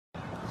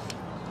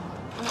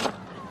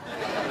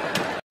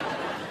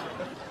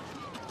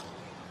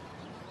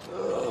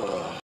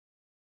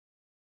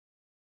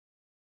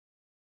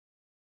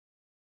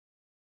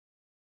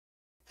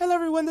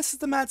everyone, this is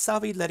the Mad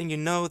Salvi letting you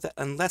know that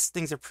unless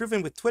things are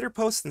proven with Twitter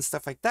posts and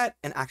stuff like that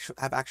and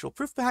have actual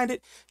proof behind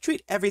it,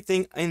 treat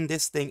everything in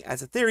this thing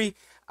as a theory.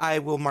 I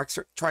will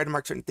try to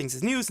mark certain things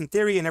as news and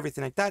theory and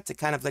everything like that to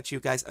kind of let you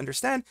guys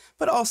understand,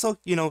 but also,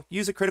 you know,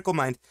 use a critical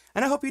mind.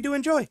 And I hope you do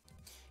enjoy.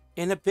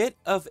 In a bit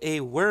of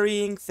a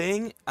worrying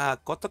thing,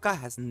 Kotoka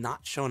has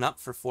not shown up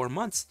for 4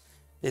 months.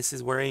 This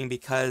is worrying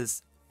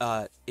because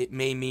it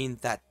may mean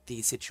that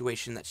the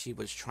situation that she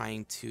was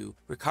trying to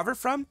recover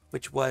from,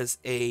 which was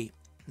a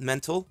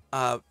mental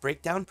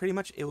breakdown, pretty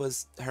much. It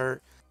was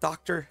her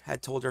doctor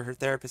had told her, her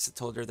therapist had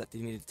told her that they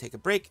needed to take a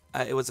break.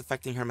 It was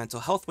affecting her mental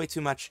health way too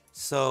much,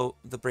 so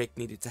the break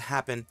needed to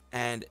happen.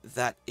 And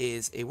that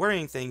is a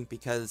worrying thing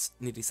because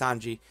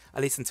Nijsanji,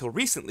 at least until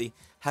recently,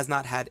 has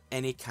not had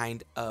any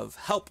kind of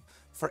help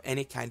for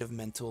any kind of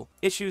mental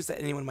issues that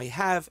anyone might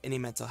have, any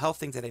mental health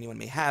things that anyone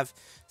may have.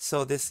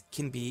 So this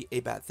can be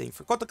a bad thing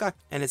for Kotoka.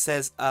 And it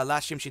says,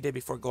 last stream she did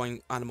before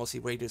going on a mostly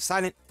radio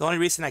silent. The only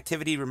recent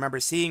activity remember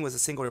seeing was a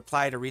single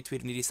reply to retweet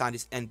of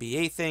Nijisanji's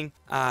NBA thing.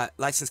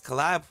 Licensed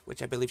collab,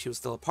 which I believe she was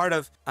still a part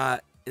of.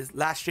 His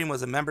last stream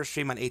was a member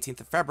stream on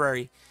 18th of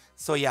February.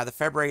 So yeah, the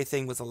February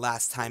thing was the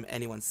last time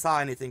anyone saw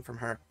anything from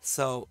her.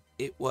 So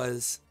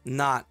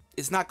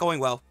it's not going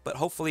well, but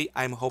hopefully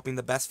I'm hoping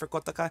the best for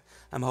Kotoka.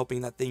 I'm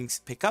hoping that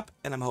things pick up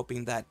and I'm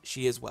hoping that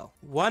she is well.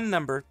 One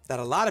number that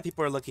a lot of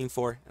people are looking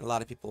for and a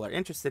lot of people are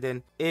interested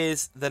in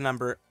is the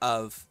number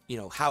of, you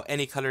know, how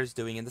Anycolor is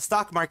doing in the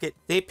stock market.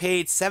 They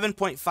paid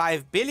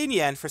 7.5 billion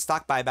yen for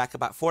stock buyback,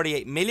 about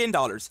 $48 million.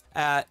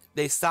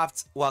 They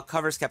stopped while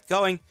covers kept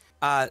going.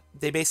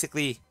 They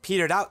basically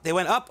petered out. They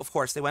went up, of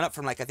course. They went up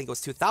from, like, I think it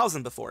was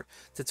 2,000 before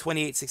to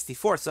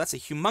 2,864. So that's a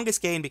humongous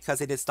gain because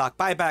they did stock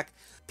buyback.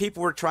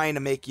 People were trying to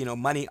make, you know,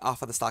 money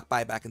off of the stock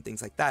buyback and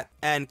things like that.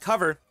 And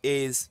cover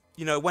is,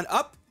 you know, it went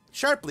up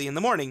sharply in the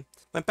morning,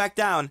 went back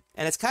down,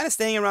 and it's kind of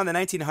staying around the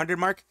 1900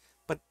 mark.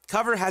 But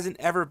cover hasn't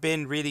ever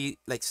been really,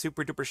 like,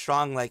 super duper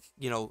strong. Like,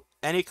 you know,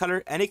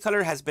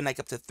 Anycolor has been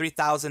like up to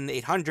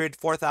 3,800,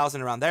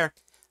 4,000 around there.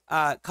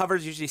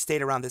 Covers usually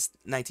stayed around this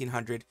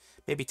 1900,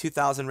 maybe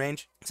 2000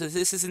 range. So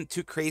this isn't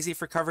too crazy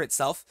for cover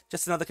itself.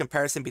 Just another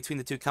comparison between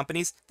the two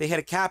companies. They hit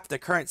a cap, the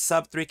current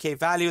sub 3K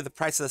value. The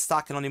price of the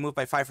stock can only move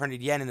by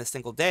 500 yen in a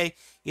single day,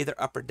 either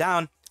up or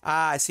down.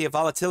 I see a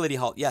volatility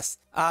halt. Yes.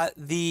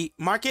 The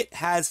market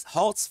has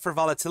halts for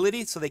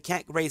volatility, so they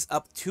can't raise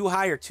up too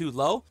high or too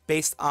low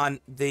based on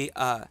the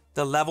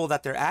level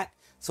that they're at.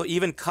 So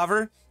even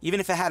cover, even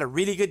if it had a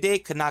really good day,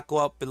 could not go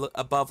up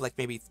above like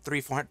maybe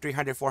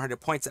 300, 400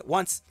 points at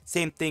once.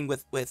 Same thing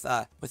with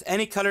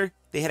Anycolor.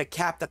 They hit a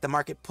cap that the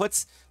market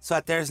puts, so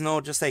that there's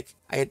no just like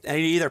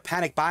either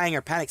panic buying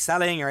or panic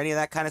selling or any of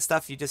that kind of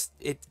stuff.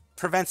 It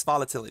prevents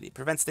volatility,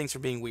 prevents things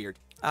from being weird.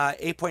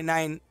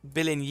 8.9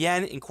 billion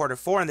yen in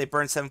Q4, and they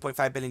burned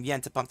 7.5 billion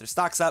yen to pump their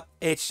stocks up.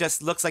 It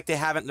just looks like they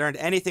haven't learned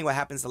anything what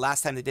happens the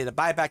last time they did a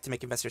buyback to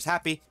make investors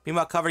happy.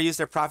 Meanwhile, cover used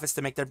their profits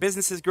to make their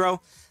businesses grow.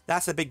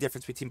 That's a big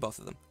difference between both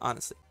of them,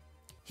 honestly.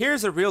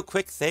 Here's a real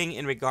quick thing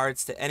in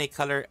regards to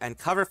Anycolor and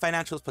cover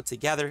financials put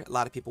together. A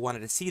lot of people wanted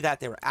to see that.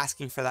 They were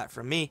asking for that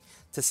from me,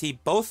 to see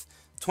both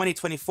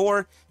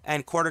 2024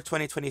 and quarter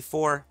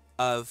 2024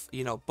 of,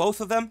 you know, both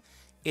of them.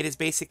 It is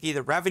basically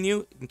the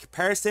revenue in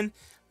comparison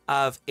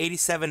of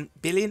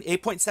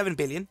 8.7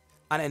 billion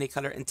on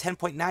Anycolor and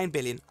 10.9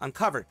 billion on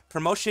cover.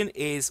 Promotion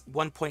is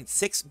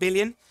 1.6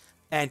 billion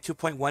and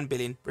 2.1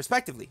 billion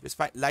respectively.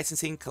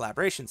 Licensing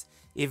collaborations.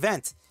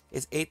 Event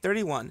is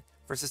 831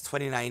 versus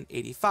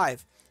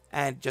 2985.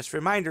 And just a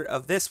reminder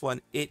of this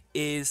one, it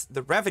is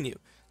the revenue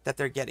that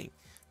they're getting.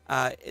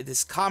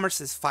 This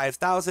commerce is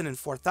 5,000 and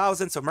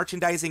 4,000. So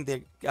merchandising,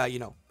 you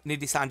know,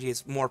 Nijsanji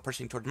is more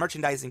pushing toward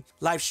merchandising.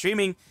 Live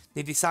streaming,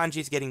 Nijsanji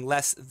is getting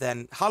less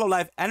than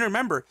HoloLive. And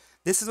remember,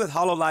 this is with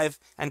HoloLive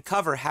and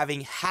cover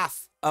having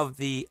half of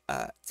the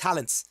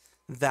talents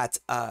that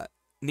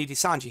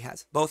Nijsanji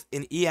has, both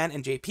in EN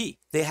and JP.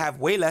 They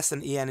have way less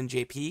than EN and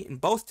JP, and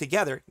both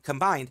together,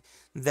 combined,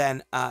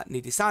 than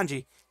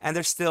Nijsanji, and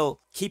they're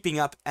still keeping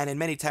up and in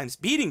many times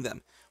beating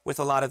them with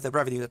a lot of the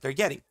revenue that they're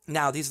getting.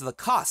 Now, these are the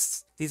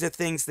costs. These are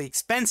things, the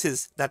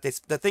expenses, the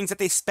things that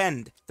they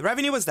spend. The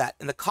revenue was that,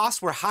 and the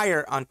costs were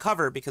higher on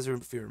cover because,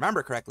 if you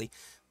remember correctly,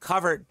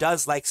 cover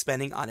does like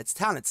spending on its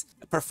talents.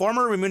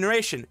 Performer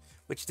remuneration,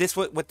 which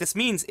what this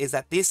means is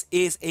that this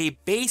is a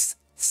base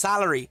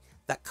salary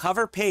that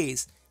cover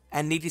pays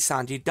and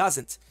Nijsanji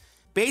doesn't.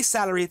 Base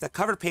salary that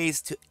cover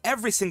pays to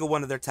every single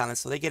one of their talents,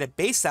 so they get a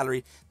base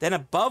salary. Then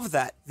above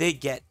that, they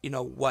get, you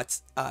know, what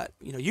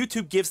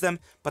YouTube gives them,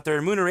 but the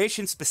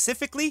remuneration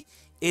specifically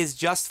is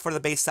just for the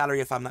base salary,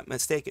 if I'm not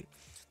mistaken.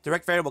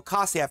 Direct variable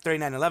costs, they have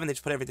 3911. They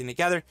just put everything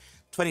together.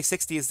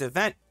 2060 is the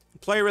event.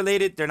 Employee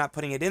related, they're not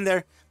putting it in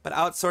there, but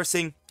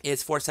outsourcing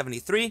is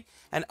 473,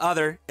 and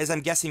other, as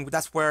I'm guessing,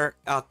 that's where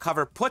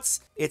cover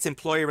puts its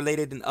employee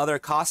related and other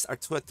costs are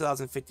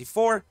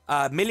 2,054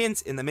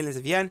 millions in the millions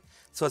of yen.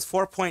 So it's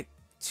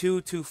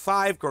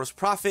 4.225 gross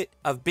profit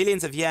of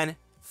billions of yen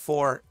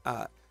for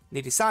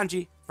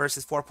Nijsanji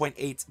versus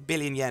 4.8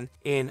 billion yen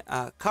in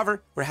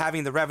cover. We're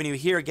having the revenue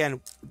here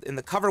again in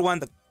the cover one.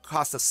 The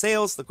cost of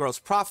sales, the gross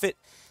profit,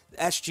 the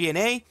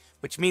SG&A,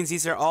 which means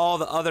these are all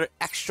the other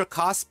extra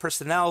costs,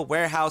 personnel,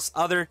 warehouse,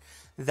 other,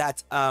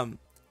 that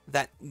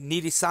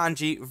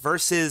Nijsanji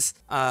versus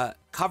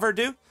Cover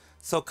do.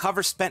 So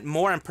Cover spent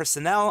more on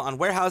personnel, on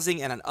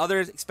warehousing, and on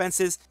other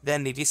expenses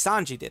than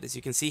Nijisanji did, as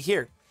you can see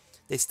here.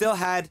 They still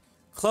had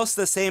close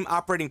to the same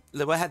operating,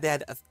 they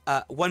had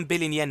 1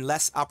 billion yen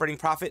less operating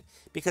profit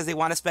because they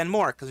want to spend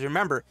more. Because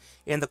remember,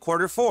 in the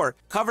Q4,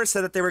 Cover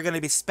said that they were going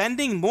to be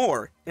spending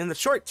more in the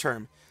short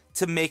term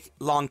to make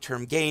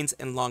long-term gains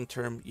and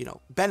long-term,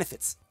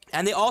 benefits.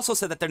 And they also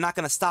said that they're not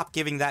going to stop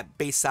giving that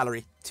base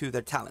salary to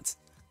their talents.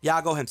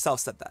 Yago himself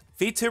said that.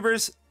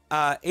 VTubers,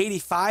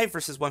 85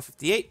 versus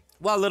 158.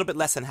 Well, a little bit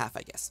less than half,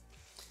 I guess.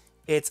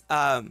 It's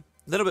a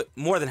little bit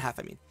more than half,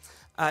 I mean.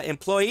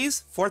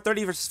 Employees,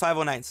 430 versus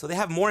 509. So they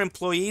have more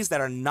employees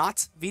that are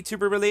not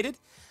VTuber related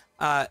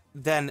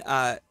than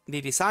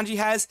Nijisanji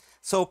has.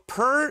 So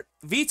per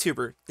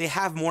VTuber, they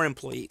have more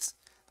employees.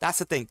 That's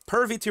the thing.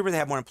 Per VTuber, they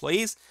have more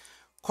employees.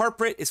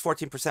 Corporate is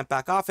 14%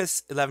 back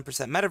office, 11%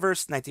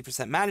 metaverse,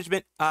 19%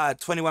 management,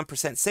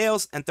 21%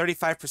 sales, and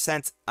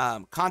 35%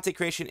 content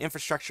creation,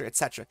 infrastructure,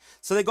 etc.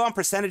 So they go on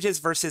percentages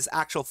versus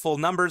actual full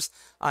numbers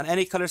on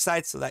Anycolor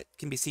side, so that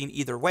can be seen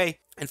either way.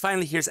 And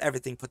finally, here's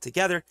everything put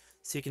together,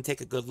 so you can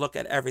take a good look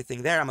at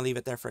everything there. I'm gonna leave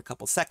it there for a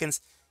couple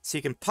seconds, so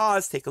you can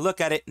pause, take a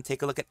look at it, and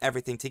take a look at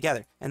everything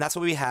together. And that's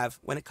what we have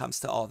when it comes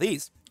to all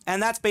these.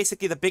 And that's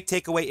basically the big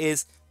takeaway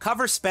is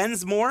Cover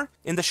spends more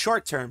in the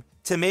short term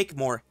to make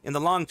more in the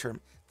long term.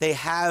 They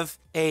have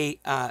a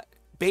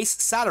base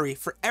salary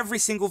for every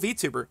single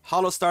VTuber,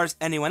 Holostars,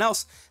 anyone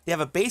else. They have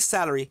a base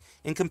salary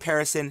in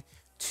comparison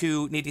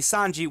to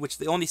Nijisanji, which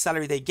the only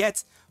salary they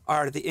get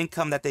are the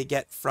income that they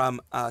get from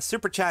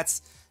super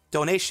chats,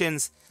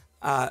 donations,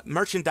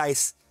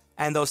 merchandise,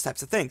 and those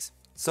types of things.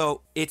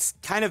 So it's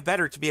kind of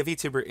better to be a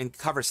VTuber in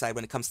Cover side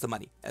when it comes to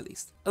money, at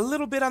least. A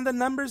little bit on the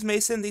numbers,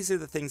 Mason. These are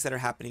the things that are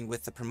happening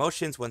with the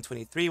promotions,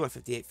 123,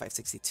 158,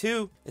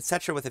 562,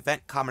 etc. with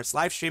event commerce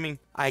live streaming.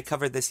 I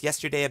covered this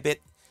yesterday a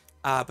bit,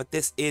 but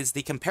this is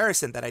the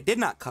comparison that I did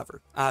not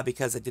cover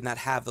because I did not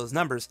have those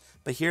numbers.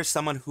 But here's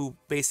someone who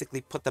basically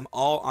put them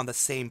all on the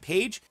same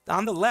page.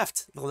 On the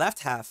left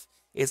half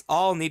is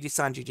all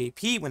Nijisanji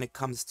JP when it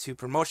comes to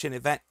promotion,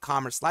 event,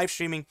 commerce, live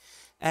streaming,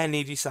 and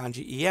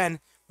Nijisanji EN,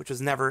 which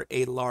was never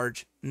a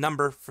large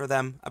number for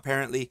them.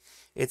 Apparently,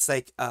 it's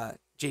like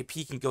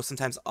JP can go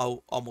sometimes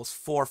almost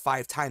 4 or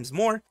 5 times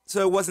more. So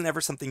it wasn't ever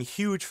something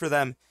huge for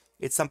them.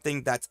 It's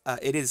something that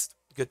it is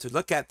good to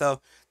look at, though.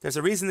 There's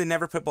a reason they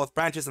never put both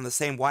branches on the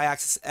same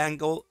y-axis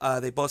angle.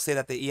 They both say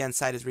that the EN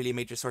side is really a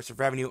major source of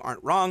revenue.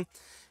 Aren't wrong.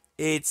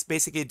 It's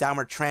basically a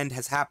downward trend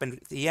has happened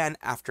with the EN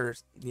after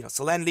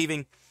Selen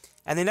leaving,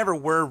 and they never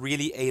were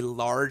really a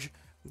large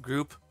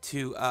group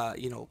to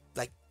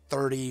like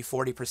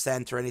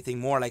 30-40% or anything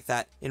more like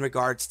that in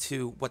regards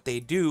to what they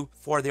do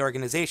for the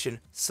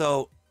organization.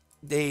 So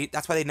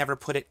that's why they never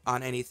put it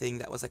on anything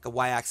that was like a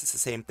y-axis, the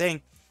same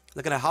thing.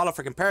 Looking at Holo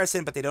for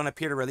comparison, but they don't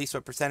appear to release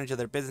what percentage of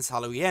their business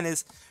Holo EN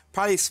is.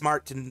 Probably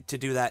smart to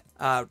do that.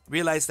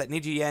 Realize that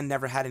Niji EN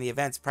never had any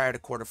events prior to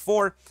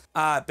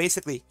Q4.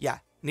 Basically, yeah,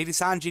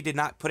 Nijisanji did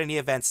not put any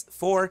events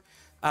for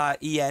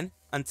EN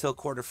until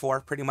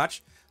Q4, pretty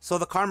much. So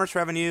the commerce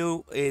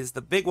revenue is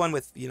the big one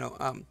with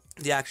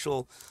the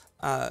actual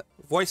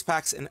voice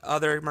packs and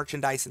other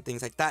merchandise and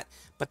things like that,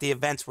 but the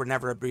events were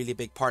never a really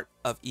big part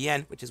of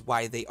EN, which is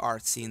why they are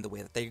seeing the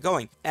way that they're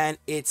going. And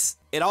it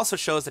also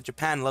shows that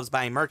Japan loves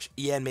buying merch,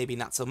 EN maybe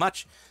not so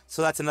much,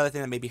 so that's another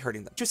thing that may be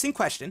hurting them. Interesting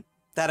question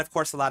that of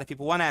course a lot of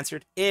people want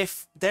answered.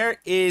 If there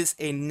is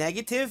a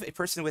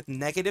person with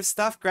negative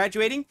stuff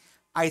graduating,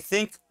 I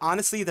think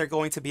honestly they're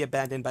going to be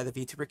abandoned by the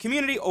VTuber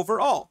community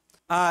overall.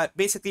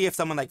 Basically, if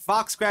someone like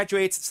Vox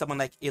graduates, if someone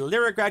like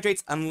Illyra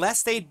graduates,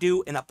 unless they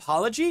do an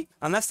apology,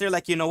 unless they're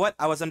like, you know what,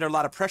 I was under a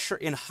lot of pressure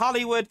in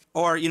Hollywood,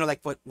 or, like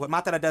what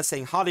Matara does,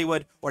 saying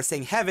Hollywood, or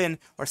saying heaven,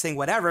 or saying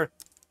whatever,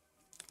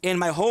 in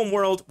my home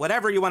world,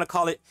 whatever you want to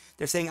call it,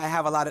 they're saying I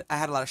had a lot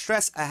of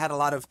stress, I had a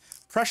lot of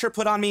pressure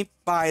put on me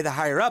by the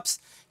higher ups,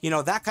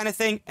 that kind of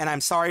thing, and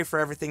I'm sorry for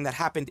everything that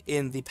happened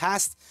in the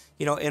past,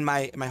 in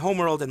my home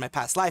world, in my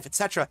past life,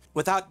 etc.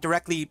 Without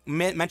directly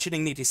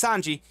mentioning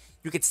Nijisanji,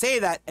 you could say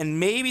that and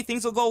maybe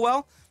things will go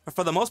well, but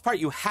for the most part,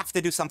 you have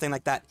to do something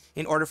like that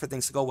in order for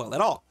things to go well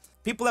at all.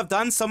 People have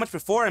done so much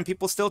before and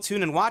people still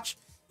tune and watch.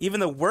 Even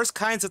the worst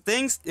kinds of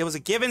things, it was a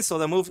given, so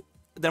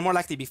they're more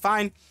likely to be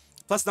fine.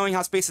 Plus, knowing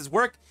how spaces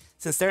work,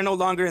 since they're no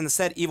longer in the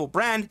said evil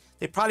brand,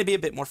 they'd probably be a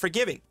bit more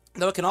forgiving.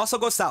 Though it can also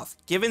go south.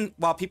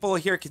 While people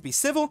here could be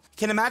civil, you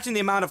can imagine the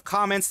amount of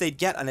comments they'd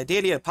get on a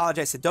daily,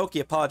 apologize to Doki,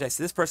 apologize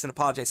to this person,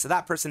 apologize to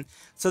that person.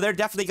 So they're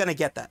definitely going to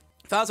get that.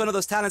 If I was one of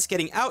those talents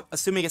getting out,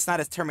 assuming it's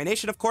not a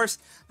termination, of course,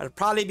 I'd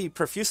probably be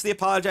profusely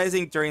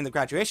apologizing during the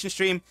graduation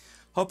stream.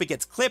 Hope it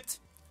gets clipped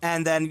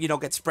and then,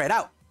 get spread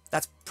out.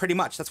 That's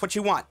what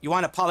you want. You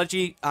want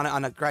apology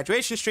on a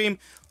graduation stream,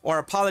 or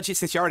apology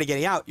since you're already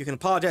getting out. You can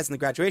apologize in the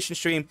graduation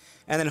stream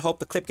and then hope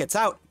the clip gets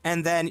out.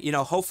 And then,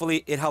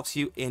 hopefully it helps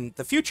you in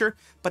the future.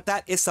 But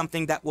that is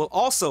something that will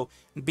also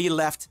be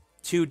left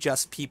to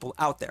just people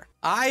out there.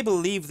 I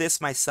believe this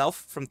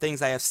myself from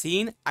things I have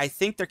seen. I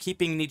think they're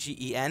keeping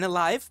Nijisanji EN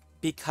alive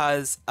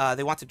because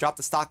they want to drop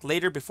the stock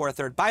later before a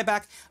third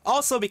buyback.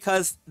 Also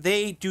because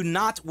they do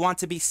not want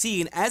to be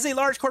seen as a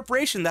large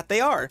corporation that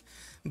they are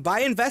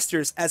by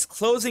investors as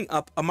closing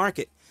up a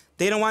market.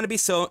 They don't want to be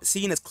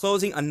seen as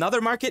closing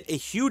another market, a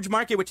huge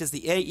market, which is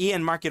the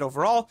EN market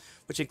overall,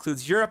 which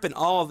includes Europe and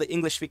all of the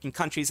English-speaking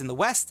countries in the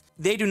West.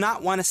 They do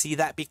not want to see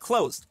that be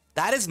closed.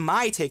 That is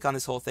my take on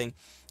this whole thing.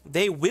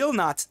 They will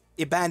not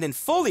abandon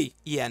fully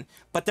EN,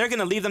 but they're going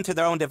to leave them to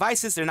their own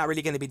devices. They're not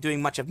really going to be doing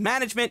much of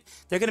management.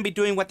 They're going to be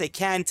doing what they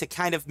can to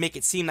kind of make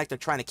it seem like they're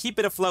trying to keep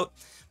it afloat,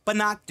 but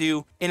not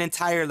do an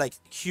entire, like,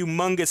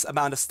 humongous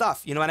amount of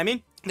stuff. You know what I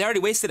mean? They already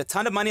wasted a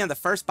ton of money on the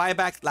first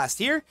buyback last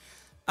year.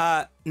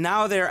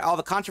 Now all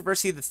the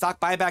controversy, the stock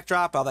buyback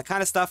drop, all that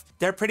kind of stuff,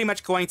 they're pretty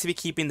much going to be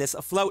keeping this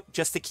afloat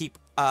just to keep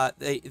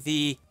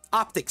the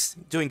optics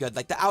doing good,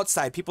 like the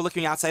outside, people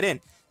looking outside in.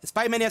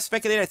 Despite many have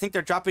speculated,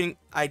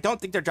 I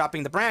don't think they're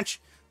dropping the branch.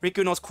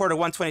 Riku knows quarter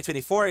 1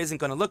 2024 isn't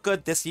going to look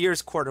good. This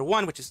year's quarter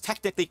 1, which is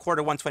technically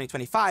quarter 1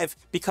 2025,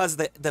 because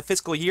the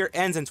fiscal year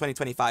ends in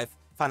 2025.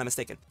 If I'm not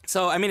mistaken.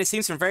 So, I mean, it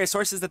seems from various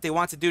sources that they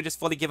want to do just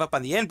fully give up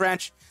on the EN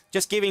branch,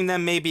 just giving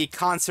them maybe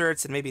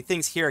concerts and maybe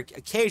things here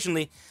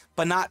occasionally,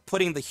 but not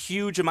putting the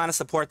huge amount of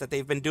support that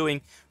they've been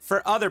doing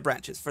for other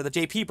branches, for the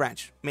JP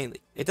branch, mainly.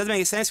 It doesn't make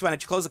any sense. You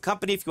want to close a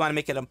company if you want to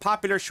make it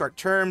unpopular,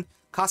 short-term,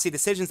 costly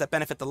decisions that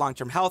benefit the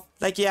long-term health.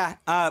 Like, yeah,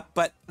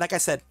 but like I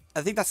said,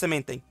 I think that's the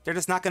main thing. They're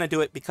just not going to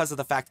do it because of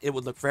the fact it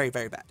would look very,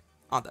 very bad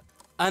on them.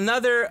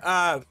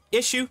 Another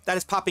issue that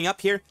is popping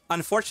up here,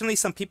 unfortunately,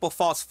 some people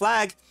false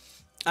flag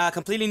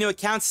completely new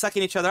accounts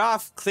sucking each other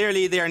off.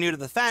 Clearly, they are new to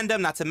the fandom,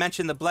 not to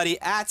mention the bloody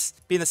ats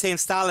being the same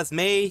style as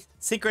May.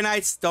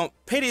 Synchronites, don't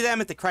pity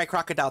them if they cry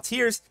crocodile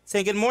tears.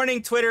 Saying, good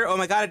morning, Twitter. Oh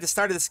my god, I just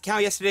started this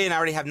account yesterday and I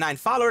already have 9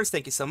 followers.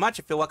 Thank you so much.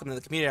 I feel welcome to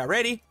the community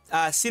already.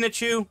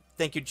 Sinachu,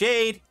 thank you,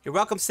 Jade. You're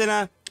welcome,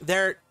 Sina.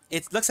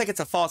 It looks like it's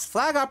a false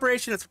flag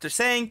operation. That's what they're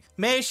saying.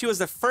 May, she was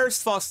the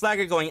first false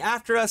flagger going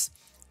after us.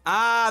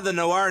 Ah, the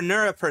Noir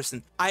Nura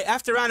person. I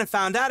effed around and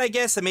found out, I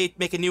guess. I may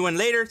make a new one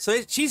later. So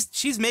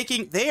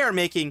they are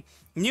making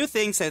new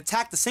things to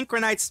attack the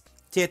Synchronites,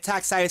 to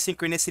attack Sayu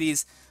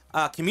Synchronicity's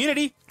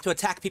community, to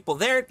attack people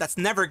there. That's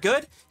never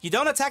good. You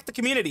don't attack the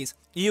communities.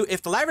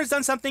 If the library's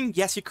done something,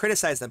 yes, you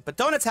criticize them, but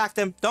don't attack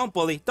them, don't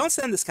bully, don't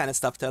send this kind of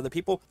stuff to other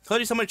people.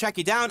 Told you someone to track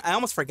you down. I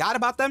almost forgot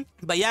about them,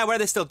 but yeah, why are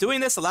they still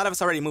doing this? A lot of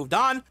us already moved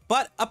on,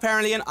 but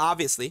apparently and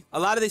obviously, a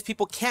lot of these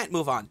people can't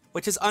move on,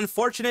 which is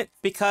unfortunate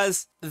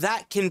because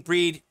that can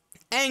breed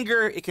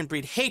anger, it can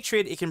breed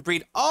hatred, it can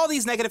breed all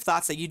these negative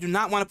thoughts that you do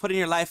not want to put in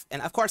your life,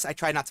 and of course, I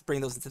try not to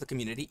bring those into the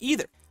community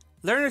either.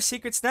 Learn her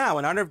secrets now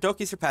in honor of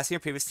Doki surpassing her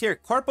previous tier.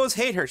 Corpos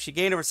hate her. She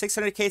gained over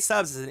 600k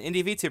subs as an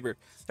indie VTuber.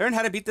 Learn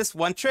how to beat this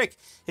one trick.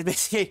 It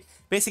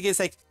basically it's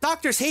like,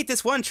 doctors hate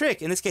this one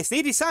trick. In this case,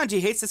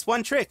 Nijisanji hates this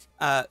one trick.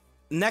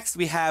 Next,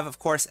 we have, of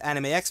course,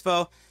 Anime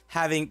Expo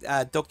having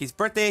Doki's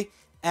birthday.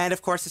 And,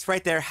 of course, it's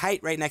right there, height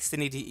right next to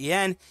Nijisanji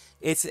EN.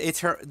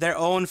 It's their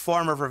own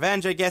form of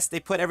revenge, I guess. They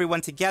put everyone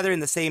together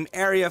in the same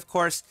area, of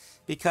course,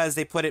 because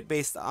they put it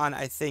based on,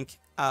 I think,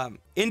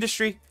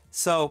 industry.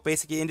 So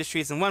basically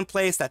industry is in one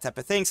place, that type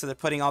of thing. So they're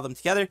putting all of them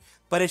together.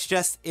 But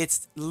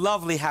it's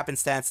lovely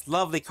happenstance,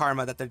 lovely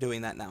karma that they're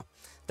doing that now.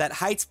 That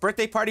Height's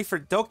birthday party for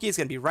Doki is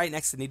going to be right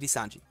next to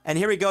Nijisanji. And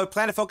here we go.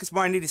 Plan to focus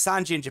more on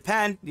Nijisanji in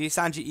Japan,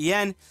 Nijisanji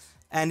EN.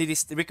 And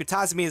Riku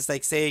Tazumi is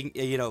like saying,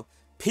 you know,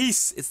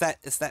 peace. It's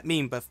that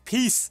meme, but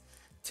peace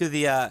to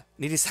the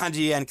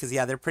Nijisanji EN. Because,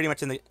 yeah, they're pretty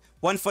much in the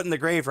one foot in the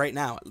grave right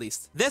now, at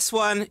least. This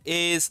one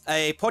is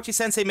a Pochi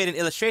sensei made an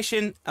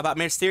illustration about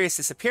mysterious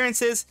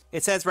disappearances.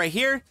 It says right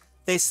here,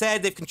 they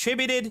said they've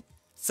contributed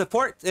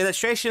support the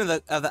illustration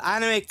of the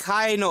anime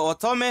Kai no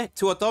Otome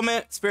to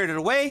Otome Spirited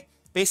Away,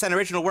 based on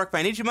original work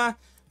by Nijima.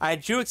 I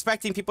drew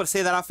expecting people to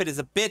say that outfit is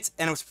a bit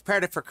and was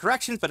prepared for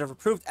corrections, but have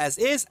approved as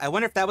is. I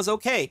wonder if that was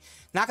okay.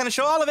 Not going to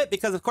show all of it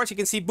because, of course, you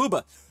can see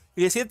booba.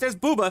 You can see that there's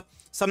booba,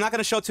 so I'm not going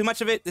to show too much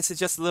of it. This is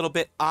just a little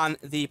bit on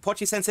the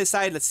Pochi Sensei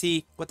side. Let's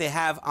see what they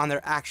have on their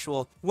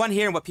actual one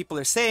here and what people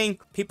are saying.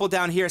 People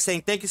down here are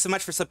saying, thank you so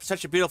much for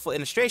such a beautiful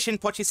illustration,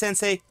 Pochi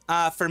Sensei.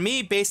 For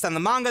me, based on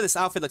the manga, this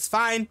outfit looks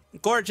fine,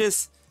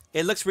 gorgeous.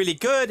 It looks really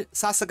good.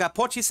 Sasaga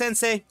Pochi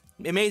Sensei.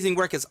 Amazing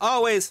work as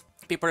always.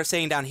 People are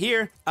saying down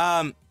here,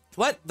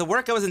 what? The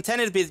work I was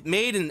intended to be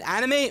made in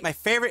anime? My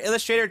favorite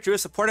illustrator drew a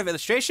supportive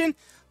illustration.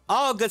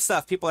 All good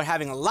stuff. People are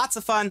having lots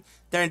of fun.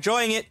 They're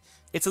enjoying it.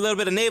 It's a little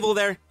bit of navel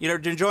there. You're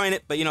enjoying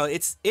it, but you know,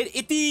 it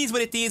is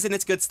what it is, and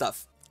it's good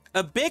stuff.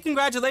 A big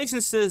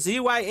congratulations to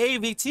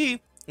ZYAVT,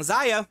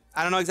 Zaya.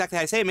 I don't know exactly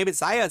how to say it. Maybe it's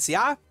Zaya, it's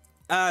Zia.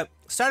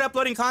 Started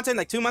uploading content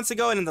like 2 months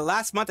ago, and in the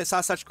last month I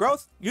saw such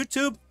growth.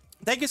 YouTube,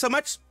 thank you so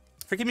much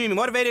for keeping me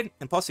motivated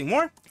and posting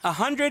more.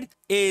 100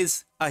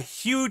 is a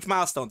huge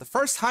milestone. The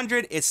first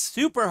 100 is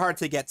super hard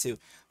to get to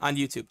on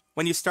YouTube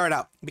when you start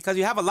out, because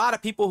you have a lot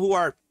of people who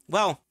are,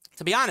 well,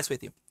 to be honest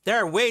with you, there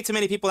are way too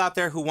many people out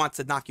there who want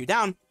to knock you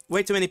down.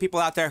 Way too many people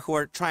out there who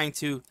are trying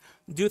to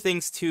do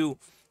things to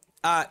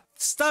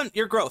stunt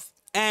your growth.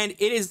 And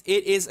it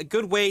is a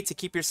good way to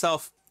keep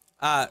yourself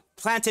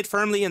planted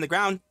firmly in the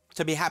ground,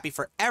 to be happy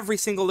for every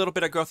single little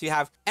bit of growth you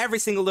have, every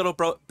single little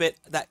bit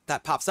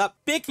that pops up.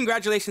 Big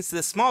congratulations to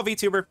this small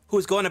VTuber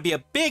who's going to be a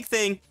big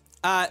thing.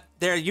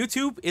 Their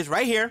YouTube is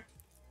right here,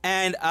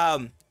 and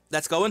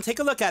let's go and take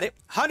a look at it.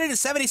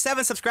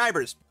 177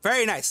 subscribers.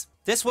 Very nice.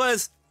 This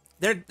was,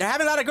 they're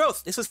having a lot of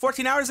growth. This was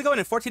 14 hours ago, and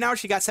in 14 hours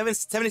she got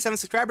 77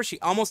 subscribers. She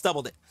almost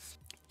doubled it.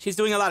 She's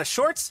doing a lot of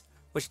shorts,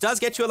 which does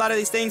get you a lot of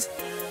these things.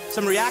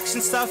 Some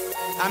reaction stuff.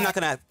 I'm not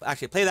gonna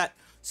actually play that.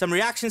 Some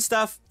reaction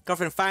stuff.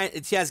 Girlfriend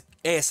find, she has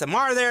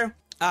ASMR there.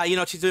 You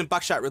know, she's doing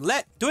buckshot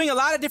roulette, doing a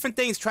lot of different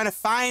things, trying to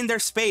find their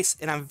space,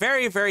 and I'm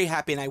very, very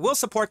happy, and I will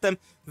support them.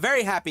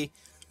 Very happy.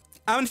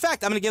 In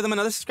fact, I'm gonna give them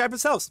another subscribe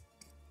themselves.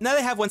 Now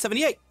they have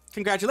 178.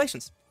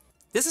 Congratulations.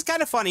 This is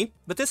kind of funny,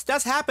 but this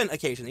does happen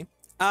occasionally.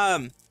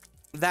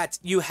 That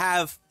you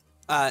have,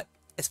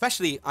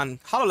 especially on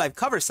HoloLive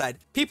cover side,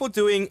 people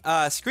doing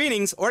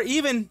screenings or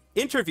even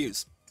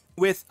interviews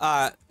with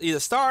either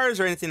stars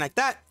or anything like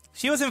that.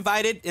 She was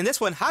invited, in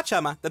this one,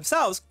 Haachama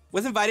themselves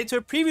was invited to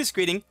a preview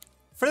screening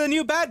for the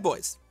new Bad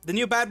Boys. The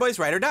new Bad Boys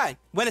Ride or Die.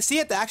 Went to see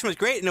it, the action was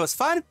great and it was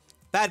fun.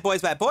 Bad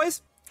Boys, Bad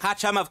Boys.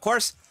 Haachama, of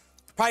course,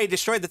 probably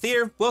destroyed the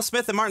theater. Will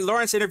Smith and Martin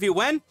Lawrence interview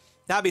when?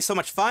 That'd be so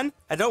much fun.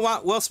 I don't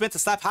want Will Smith to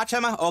slap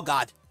Haachama. Oh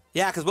god.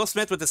 Yeah, because Will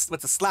Smith with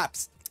the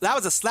slaps. That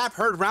was a slap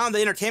heard around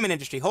the entertainment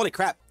industry. Holy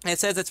crap. And it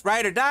says it's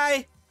Ride or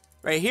Die.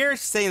 Right here,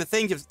 she's saying the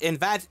thing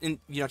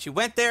you know, she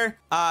went there.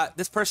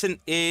 This person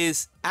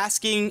is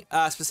asking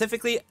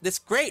specifically, this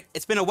great.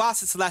 It's been a while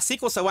since the last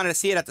sequel, so I wanted to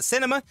see it at the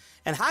cinema.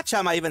 And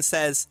Haachama even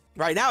says,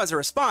 right now as a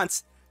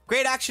response,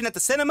 great action at the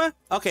cinema.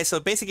 Okay, so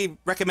basically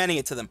recommending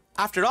it to them.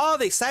 After all,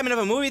 the excitement of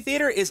a movie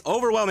theater is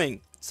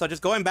overwhelming. So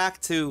just going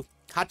back to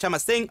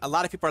Haachama's thing, a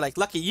lot of people are like,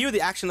 lucky you,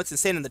 the action looks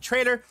insane in the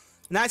trailer.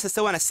 Nice, I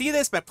still want to see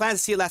this. My plans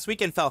to see it last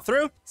weekend fell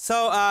through.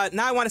 So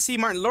now I want to see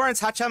Martin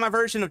Lawrence Haachama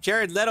version of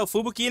Jared Leto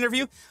Fubuki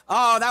interview.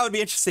 Oh, that would be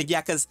interesting.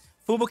 Yeah, because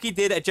Fubuki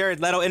did a Jared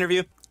Leto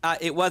interview.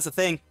 It was a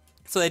thing.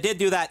 So they did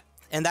do that,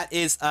 and that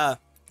is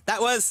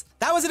that was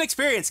an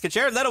experience, because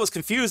Jared Leto was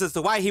confused as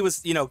to why he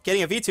was, you know,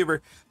 getting a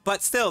VTuber.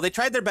 But still, they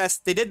tried their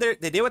best. They did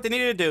what they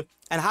needed to do,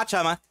 and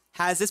Haachama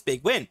has this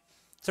big win.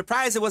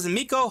 Surprised it wasn't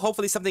Miko.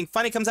 Hopefully something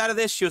funny comes out of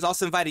this. She was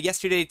also invited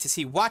yesterday to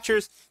see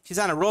Watchers. She's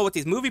on a roll with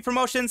these movie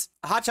promotions.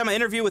 A Haachama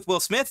interview with Will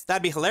Smith.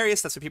 That'd be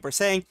hilarious. That's what people are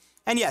saying.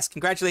 And yes,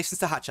 congratulations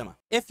to Haachama.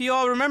 If you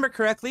all remember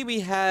correctly,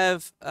 we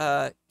have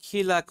Kilia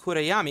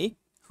Kurayami,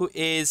 who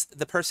is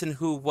the person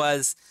who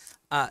was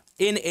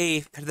in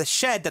the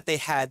shed that they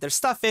had their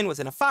stuff in,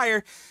 was in a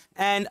fire.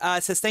 And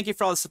it says, thank you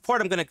for all the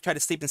support. I'm going to try to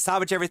sleep and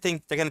salvage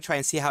everything. They're going to try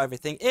and see how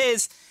everything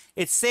is.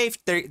 It's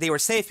safe. They were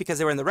safe because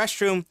they were in the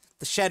restroom.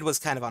 The shed was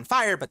kind of on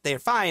fire, but they're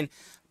fine.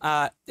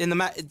 They're going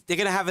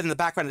to have it in the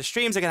background of the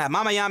streams. They're going to have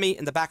Mama Yami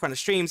in the background of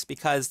streams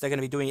because they're going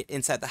to be doing it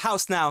inside the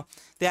house now.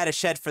 They had a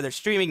shed for their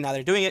streaming. Now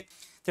they're doing it.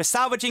 They're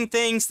salvaging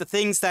things, the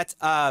things that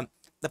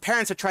the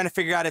parents are trying to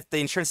figure out if the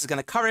insurance is going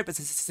to cover it, but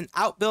since it's an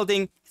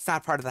outbuilding, it's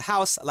not part of the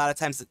house. A lot of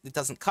times it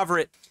doesn't cover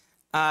it.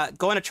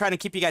 Going to try to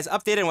keep you guys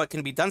updated on what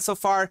can be done so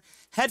far.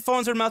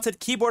 Headphones were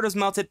melted, keyboard was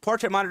melted,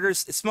 portrait monitors,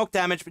 smoke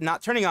damage, but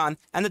not turning on,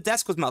 and the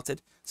desk was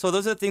melted. So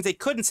those are the things they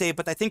couldn't save,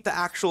 but I think the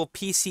actual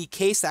PC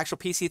case, the actual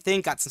PC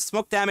thing got some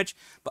smoke damage,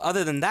 but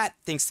other than that,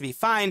 things to be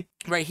fine.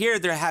 Right here,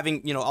 they're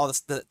having, you know, all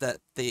this, the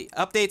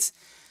updates.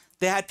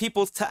 They had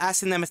people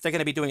asking them if they're going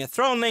to be doing a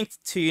throne link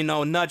to, you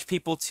know, nudge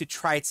people to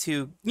try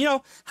to, you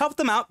know, help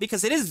them out,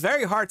 because it is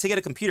very hard to get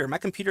a computer. My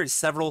computer is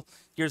several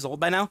years old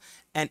by now,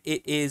 and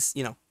it is,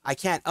 you know, I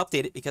can't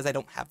update it because I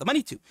don't have the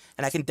money to.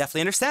 And I can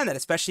definitely understand that,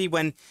 especially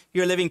when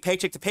you're living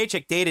paycheck to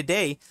paycheck, day to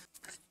day.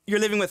 You're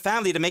living with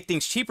family to make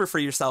things cheaper for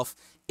yourself.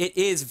 It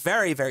is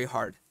very, very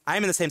hard.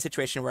 I'm in the same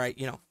situation where I,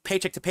 you know,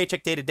 paycheck to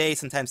paycheck, day to day,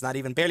 sometimes not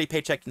even barely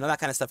paycheck, you know, that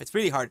kind of stuff. It's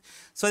really hard.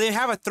 So they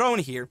have a throne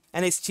here,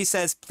 and she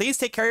says, please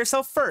take care of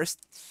yourself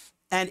first.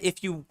 And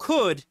if you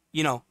could,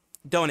 you know,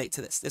 donate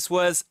to this. This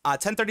was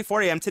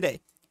 10:34 a.m. today.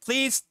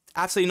 Please,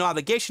 absolutely no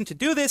obligation to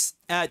do this.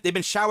 They've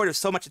been showered with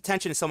so much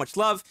attention and so much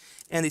love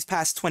in these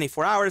past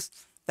 24 hours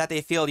that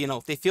they feel, you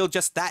know, they feel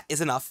just that is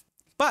enough.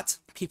 But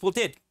people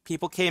did.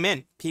 People came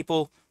in.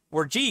 People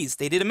were G's.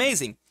 They did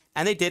amazing.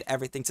 And they did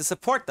everything to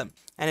support them.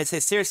 And it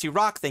says, seriously,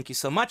 rock, thank you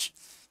so much.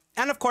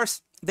 And of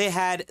course, they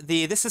had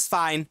the, this is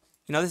fine.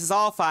 You know, this is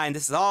all fine.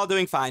 This is all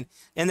doing fine.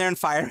 And they're on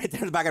fire right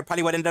there in the background.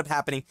 Probably what ended up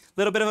happening. A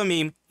little bit of a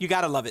meme. You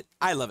gotta love it.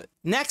 I love it.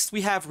 Next,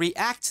 we have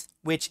React,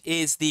 which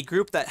is the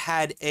group that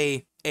had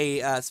a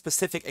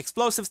specific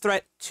explosive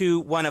threat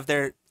to one of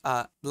their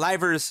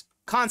livers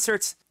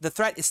concerts. The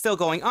threat is still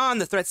going on.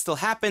 The threat still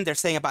happened. They're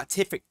saying about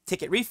ticket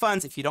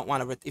refunds. If you don't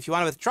want to, if you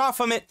want to withdraw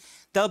from it,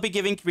 they'll be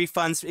giving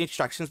refunds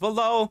instructions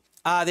below.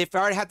 They've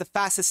already had the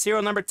fastest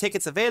serial number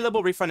tickets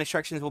available. Refund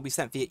instructions will be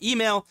sent via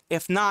email.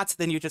 If not,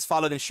 then you just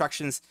follow the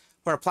instructions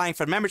who are applying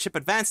for membership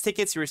advance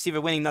tickets, you receive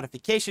a winning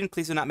notification.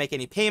 Please do not make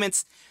any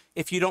payments.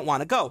 If you don't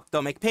want to go,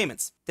 don't make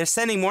payments. They're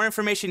sending more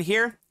information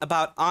here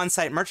about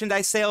on-site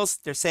merchandise sales.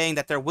 They're saying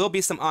that there will be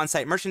some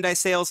on-site merchandise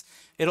sales.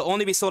 It'll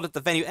only be sold at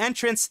the venue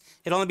entrance.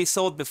 It'll only be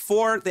sold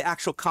before the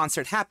actual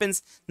concert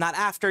happens, not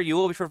after. You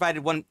will be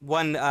provided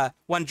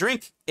one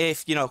drink.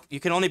 If you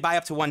can only buy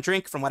up to one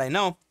drink, from what I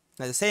know.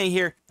 As they're saying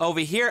here,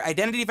 over here,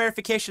 identity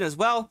verification as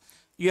well.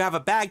 You have a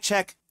bag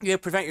check. You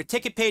prevent your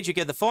ticket page. You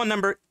give the phone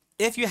number.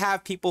 If you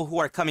have people who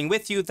are coming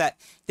with you that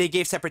they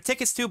gave separate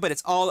tickets to, but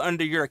it's all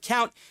under your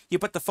account, you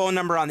put the phone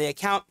number on the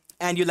account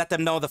and you let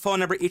them know the phone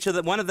number.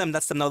 One of them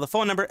lets them know the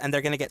phone number and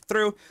they're going to get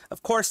through.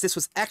 Of course, this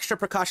was extra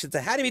precautions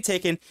that had to be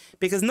taken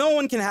because no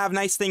one can have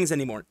nice things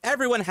anymore.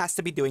 Everyone has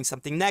to be doing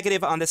something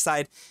negative on this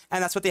side,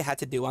 and that's what they had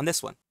to do on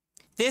this one.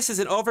 This is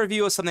an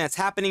overview of something that's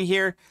happening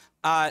here.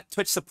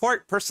 Twitch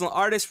support, personal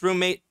artist,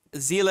 roommate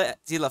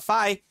Zila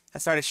Fi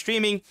has started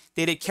streaming.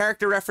 They did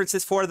character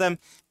references for them,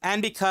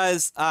 and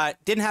because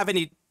didn't have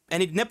any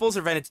nipples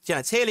or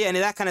genitalia, any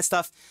of that kind of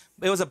stuff,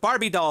 it was a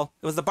Barbie doll.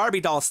 It was the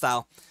Barbie doll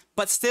style,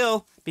 but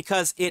still,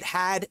 because it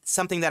had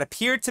something that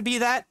appeared to be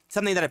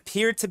something that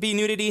appeared to be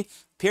nudity,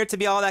 appeared to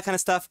be all that kind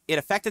of stuff, it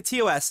affected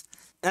TOS,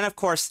 and of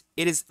course,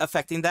 it is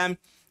affecting them.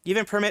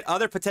 Even permit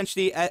other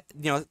potentially,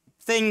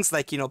 things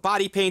like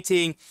body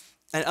painting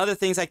and other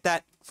things like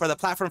that for the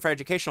platform for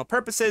educational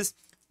purposes.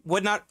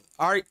 Would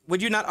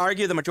you not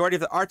argue the majority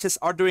of the artists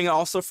are doing it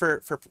also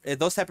for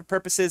those type of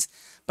purposes?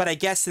 But I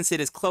guess since it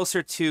is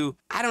closer to,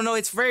 I don't know,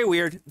 it's very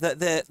weird.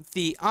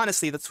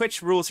 Honestly, the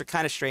Twitch rules are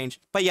kind of strange.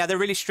 But yeah, they're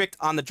really strict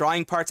on the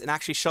drawing parts and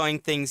actually showing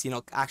things,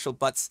 actual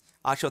butts,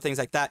 actual things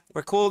like that.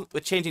 We're cool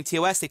with changing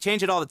TOS. They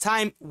change it all the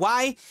time.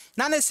 Why?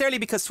 Not necessarily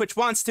because Twitch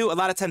wants to. A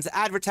lot of times the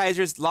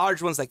advertisers,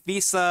 large ones like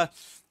Visa,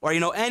 or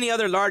any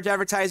other large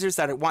advertisers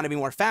that want to be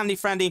more family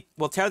friendly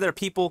will tell their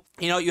people,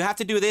 you have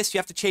to do this, you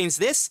have to change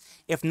this.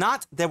 If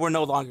not, then we're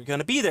no longer going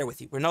to be there with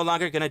you. We're no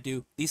longer going to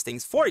do these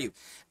things for you.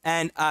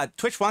 And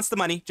Twitch wants the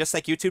money, just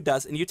like YouTube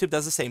does, and YouTube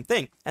does the same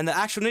thing. And the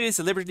actual nudity is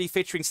deliberately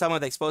featuring someone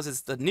that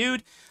exposes the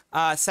nude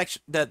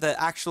section, the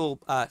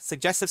actual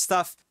suggestive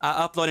stuff,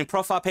 uploading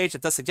profile page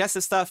that does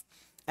suggestive stuff,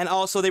 and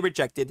also they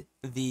rejected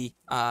the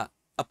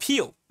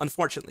appeal.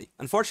 Unfortunately,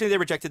 they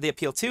rejected the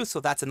appeal too. So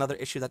that's another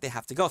issue that they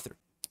have to go through.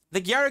 The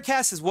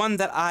Gyarucast is one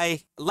that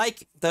I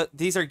like.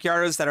 These are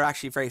Gyarus that are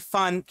actually very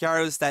fun.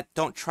 Gyarus that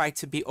don't try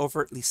to be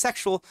overtly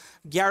sexual.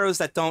 Gyarus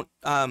that don't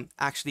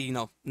actually,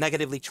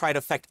 negatively try to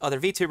affect other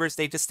VTubers.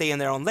 They just stay in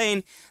their own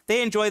lane.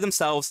 They enjoy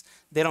themselves.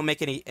 They don't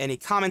make any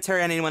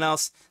commentary on anyone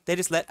else. They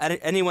just let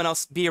anyone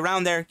else be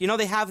around there.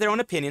 They have their own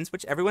opinions,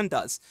 which everyone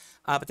does,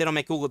 but they don't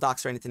make Google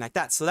Docs or anything like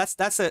that. So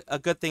that's a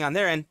good thing on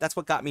their end. That's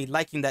what got me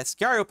liking that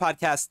Gyaru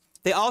podcast.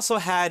 They also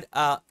had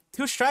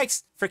 2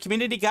 strikes for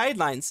community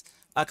guidelines.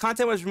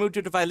 Content was removed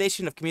due to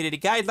violation of community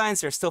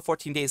guidelines. There's still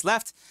 14 days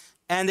left.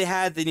 And they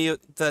had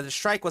the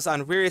strike was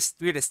on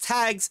weirdest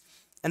tags.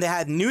 And they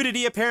had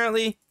nudity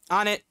apparently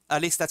on it.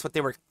 At least that's what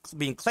they were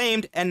being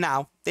claimed. And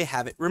now they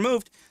have it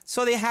removed.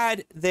 So they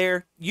had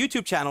their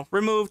YouTube channel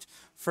removed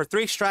for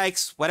 3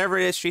 strikes, whatever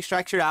it is, 3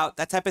 strikes you're out,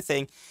 that type of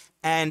thing.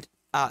 And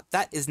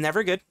that is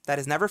never good. That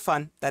is never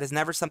fun. That is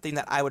never something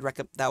that I would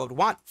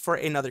want for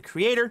another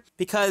creator.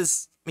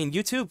 Because,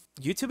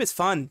 YouTube is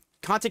fun.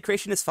 Content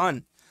creation is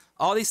fun.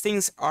 All these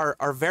things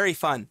are very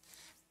fun.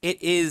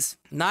 It is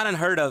not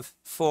unheard of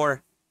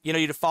for, you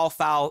to fall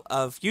foul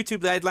of YouTube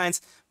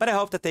guidelines, but I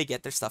hope that they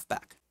get their stuff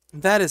back.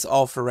 That is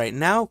all for right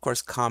now. Of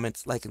course,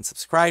 comment, like, and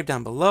subscribe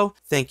down below.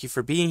 Thank you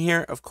for being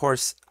here. Of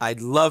course, I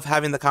love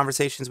having the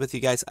conversations with you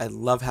guys. I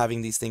love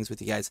having these things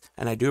with you guys,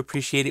 and I do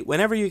appreciate it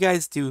whenever you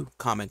guys do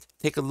comment.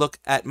 Take a look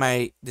at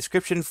my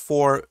description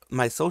for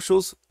my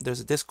socials. There's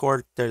a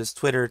Discord, there's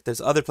Twitter,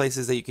 there's other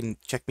places that you can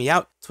check me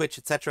out, Twitch,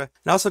 etc.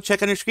 And also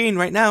check on your screen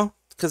right now,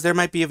 because there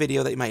might be a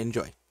video that you might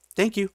enjoy. Thank you.